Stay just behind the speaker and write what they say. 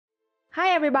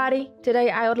Hi everybody! Today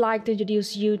I would like to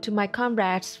introduce you to my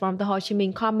comrades from the Ho Chi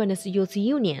Minh Communist Youth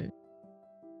Union.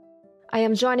 I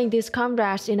am joining these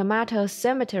comrades in a Martyrs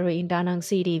cemetery in Da Nang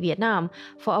City, Vietnam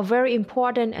for a very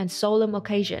important and solemn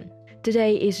occasion.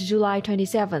 Today is July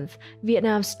 27th,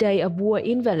 Vietnam's Day of War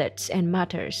Invalids and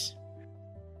Martyrs.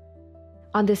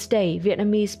 On this day,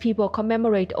 Vietnamese people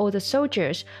commemorate all the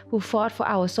soldiers who fought for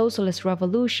our socialist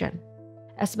revolution,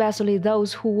 especially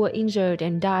those who were injured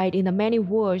and died in the many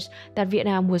wars that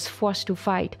Vietnam was forced to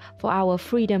fight for our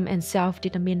freedom and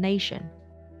self-determination.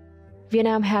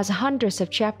 Vietnam has hundreds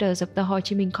of chapters of the Ho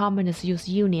Chi Minh Communist Youth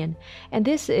Union, and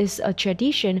this is a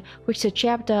tradition which the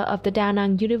chapter of the Da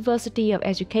Nang University of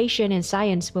Education and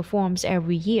Science performs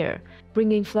every year,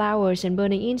 bringing flowers and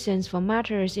burning incense for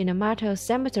martyrs in a martyr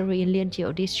cemetery in Liên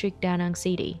Chiểu district, Da Nang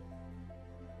City.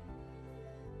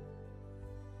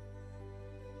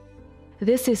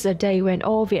 This is a day when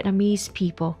all Vietnamese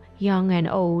people, young and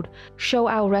old, show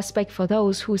our respect for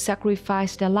those who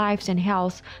sacrificed their lives and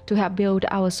health to help build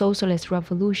our socialist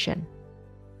revolution.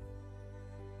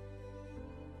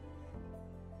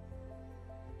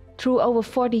 Through over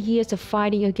 40 years of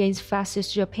fighting against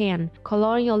fascist Japan,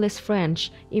 colonialist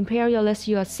French, imperialist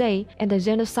USA, and the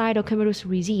genocidal communist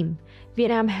regime,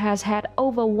 Vietnam has had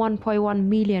over 1.1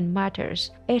 million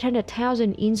martyrs,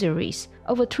 800,000 injuries,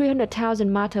 over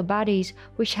 300,000 martyr bodies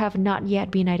which have not yet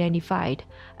been identified,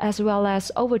 as well as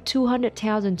over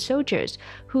 200,000 soldiers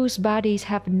whose bodies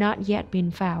have not yet been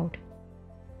found.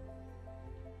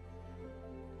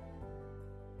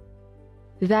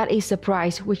 That is the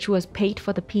price which was paid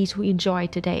for the peace we enjoy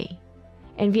today.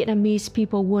 And Vietnamese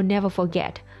people will never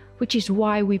forget, which is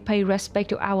why we pay respect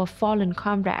to our fallen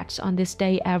comrades on this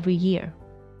day every year.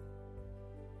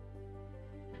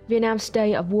 Vietnam's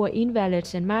Day of War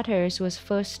Invalids and Martyrs was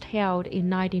first held in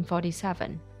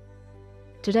 1947.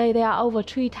 Today there are over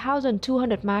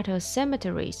 3,200 martyr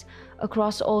cemeteries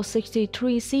across all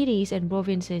 63 cities and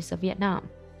provinces of Vietnam.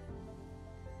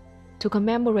 To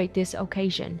commemorate this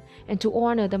occasion and to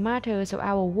honor the martyrs of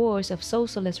our wars of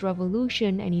socialist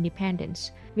revolution and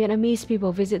independence, Vietnamese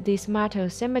people visit these martyr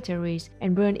cemeteries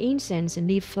and burn incense and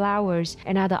leave flowers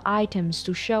and other items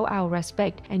to show our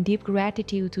respect and deep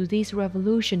gratitude to these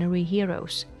revolutionary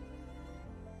heroes.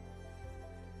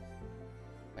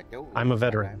 I'm a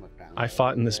veteran. I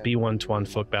fought in this B1 Tuan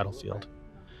Phuc battlefield.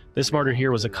 This martyr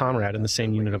here was a comrade in the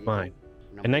same unit of mine.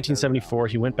 In 1974,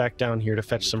 he went back down here to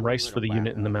fetch some rice for the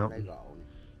unit in the mountain.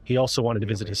 He also wanted to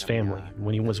visit his family.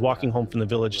 When he was walking home from the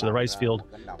village to the rice field,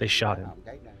 they shot him.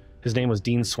 His name was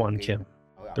Dean Swan Kim.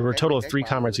 There were a total of 3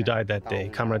 comrades who died that day.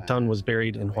 Comrade Tun was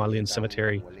buried in Hoa Liên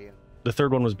Cemetery. The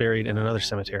third one was buried in another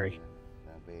cemetery.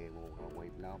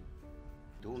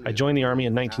 I joined the Army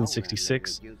in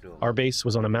 1966. Our base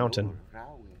was on a mountain.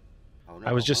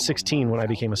 I was just 16 when I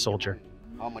became a soldier.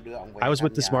 I was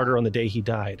with this martyr on the day he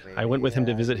died. I went with him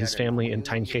to visit his family in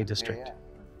Thanh Khê district.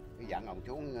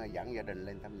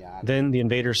 Then the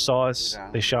invaders saw us,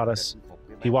 they shot us.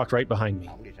 He walked right behind me.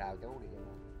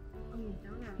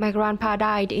 My grandpa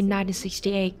died in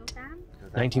 1968.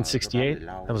 1968?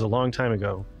 That was a long time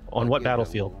ago. On what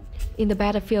battlefield? In the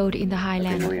battlefield in the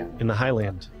Highland. In the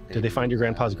Highland. Did they find your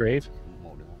grandpa's grave?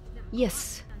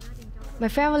 Yes. My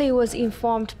family was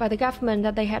informed by the government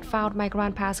that they had found my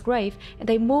grandpa's grave and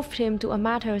they moved him to a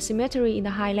martyr cemetery in the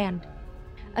Highland.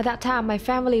 At that time, my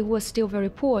family was still very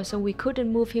poor, so we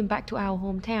couldn't move him back to our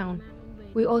hometown.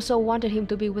 We also wanted him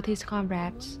to be with his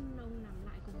comrades.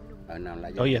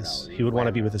 Oh yes, he would want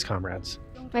to be with his comrades.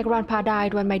 My grandpa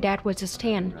died when my dad was just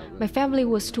 10. My family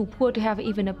was too poor to have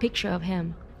even a picture of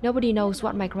him. Nobody knows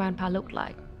what my grandpa looked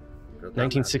like.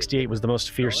 1968 was the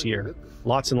most fierce year.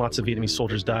 Lots and lots of Vietnamese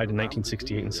soldiers died in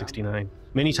 1968 and 69.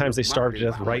 Many times they starved to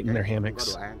death right in their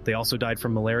hammocks. They also died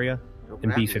from malaria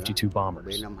and B-52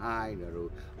 bombers.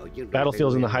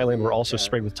 Battlefields in the Highland were also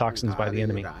sprayed with toxins by the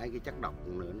enemy.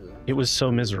 It was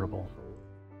so miserable.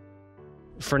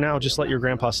 For now, just let your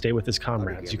grandpa stay with his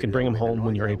comrades. You can bring him home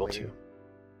when you're able to.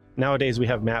 Nowadays, we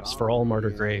have maps for all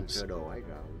martyr graves.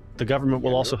 The government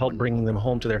will also help bringing them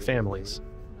home to their families.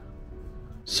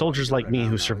 Soldiers like me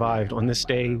who survived, on this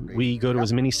day, we go to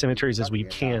as many cemeteries as we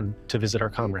can to visit our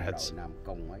comrades.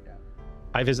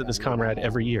 I visit this comrade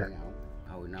every year.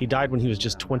 He died when he was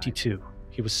just 22.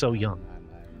 He was so young.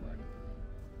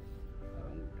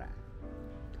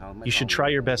 You should try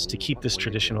your best to keep this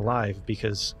tradition alive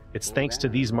because it's thanks to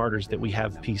these martyrs that we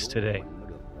have peace today.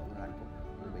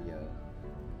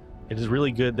 It is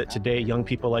really good that today young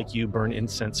people like you burn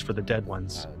incense for the dead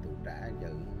ones.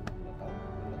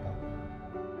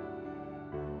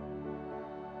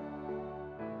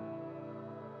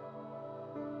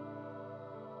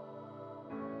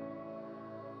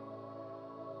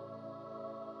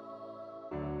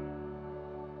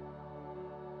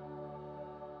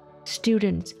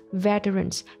 students,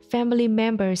 veterans, family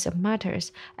members of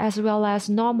martyrs, as well as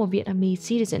normal Vietnamese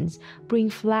citizens, bring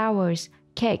flowers,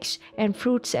 cakes, and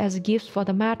fruits as gifts for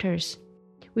the martyrs.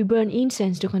 We burn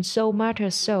incense to console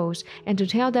martyrs' souls and to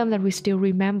tell them that we still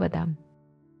remember them.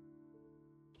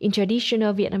 In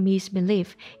traditional Vietnamese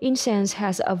belief, incense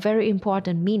has a very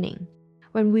important meaning.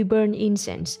 When we burn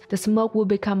incense, the smoke will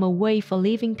become a way for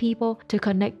living people to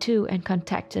connect to and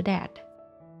contact the dead.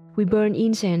 We burn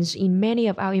incense in many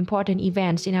of our important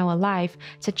events in our life,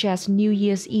 such as New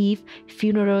Year's Eve,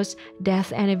 funerals,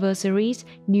 death anniversaries,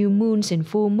 new moons and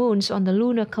full moons on the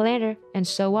lunar calendar, and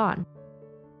so on.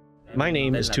 My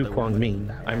name is Tu Quang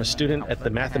Minh. I'm a student at the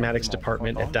Mathematics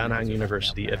Department at Da Nang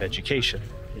University of Education.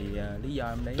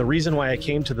 The reason why I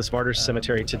came to this Martyrs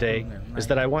Cemetery today is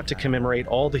that I want to commemorate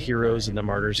all the heroes and the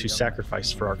martyrs who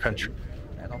sacrificed for our country.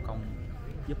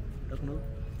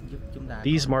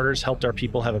 These martyrs helped our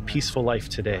people have a peaceful life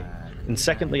today. And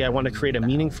secondly, I want to create a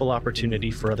meaningful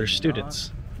opportunity for other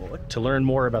students to learn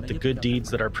more about the good deeds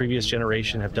that our previous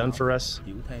generation have done for us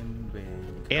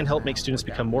and help make students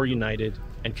become more united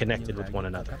and connected with one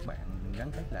another.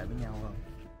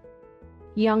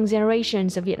 Young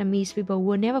generations of Vietnamese people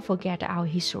will never forget our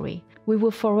history. We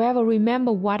will forever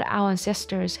remember what our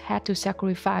ancestors had to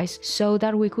sacrifice so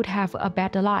that we could have a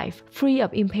better life, free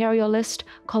of imperialist,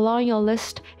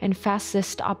 colonialist, and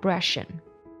fascist oppression.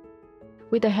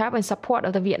 With the help and support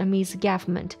of the Vietnamese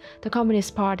government, the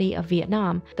Communist Party of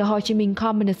Vietnam, the Ho Chi Minh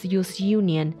Communist Youth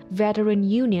Union, veteran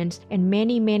unions, and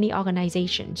many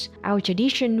organizations, our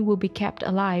tradition will be kept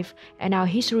alive and our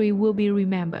history will be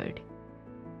remembered.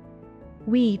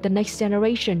 We, the next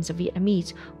generations of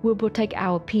Vietnamese, will protect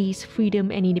our peace,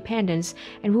 freedom, and independence,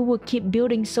 and we will keep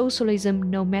building socialism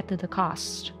no matter the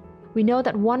cost. We know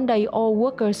that one day all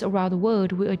workers around the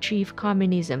world will achieve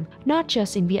communism, not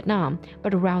just in Vietnam,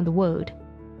 but around the world.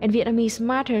 And Vietnamese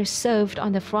martyrs served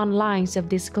on the front lines of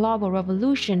this global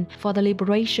revolution for the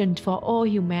liberation for all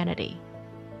humanity.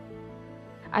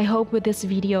 I hope with this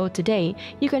video today,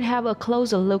 you can have a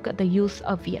closer look at the youth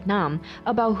of Vietnam,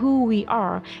 about who we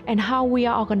are and how we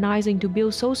are organizing to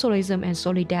build socialism and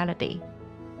solidarity.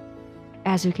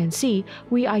 As you can see,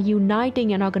 we are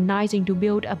uniting and organizing to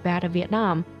build a better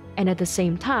Vietnam, and at the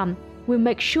same time, we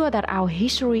make sure that our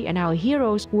history and our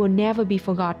heroes will never be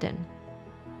forgotten.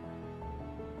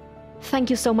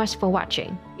 Thank you so much for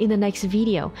watching. In the next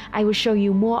video, I will show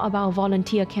you more about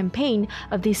volunteer campaign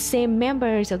of these same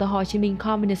members of the Ho Chi Minh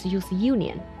Communist Youth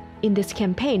Union. In this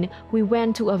campaign, we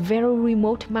went to a very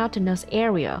remote mountainous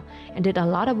area and did a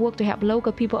lot of work to help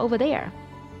local people over there.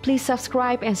 Please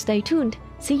subscribe and stay tuned.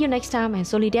 See you next time, and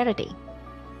solidarity!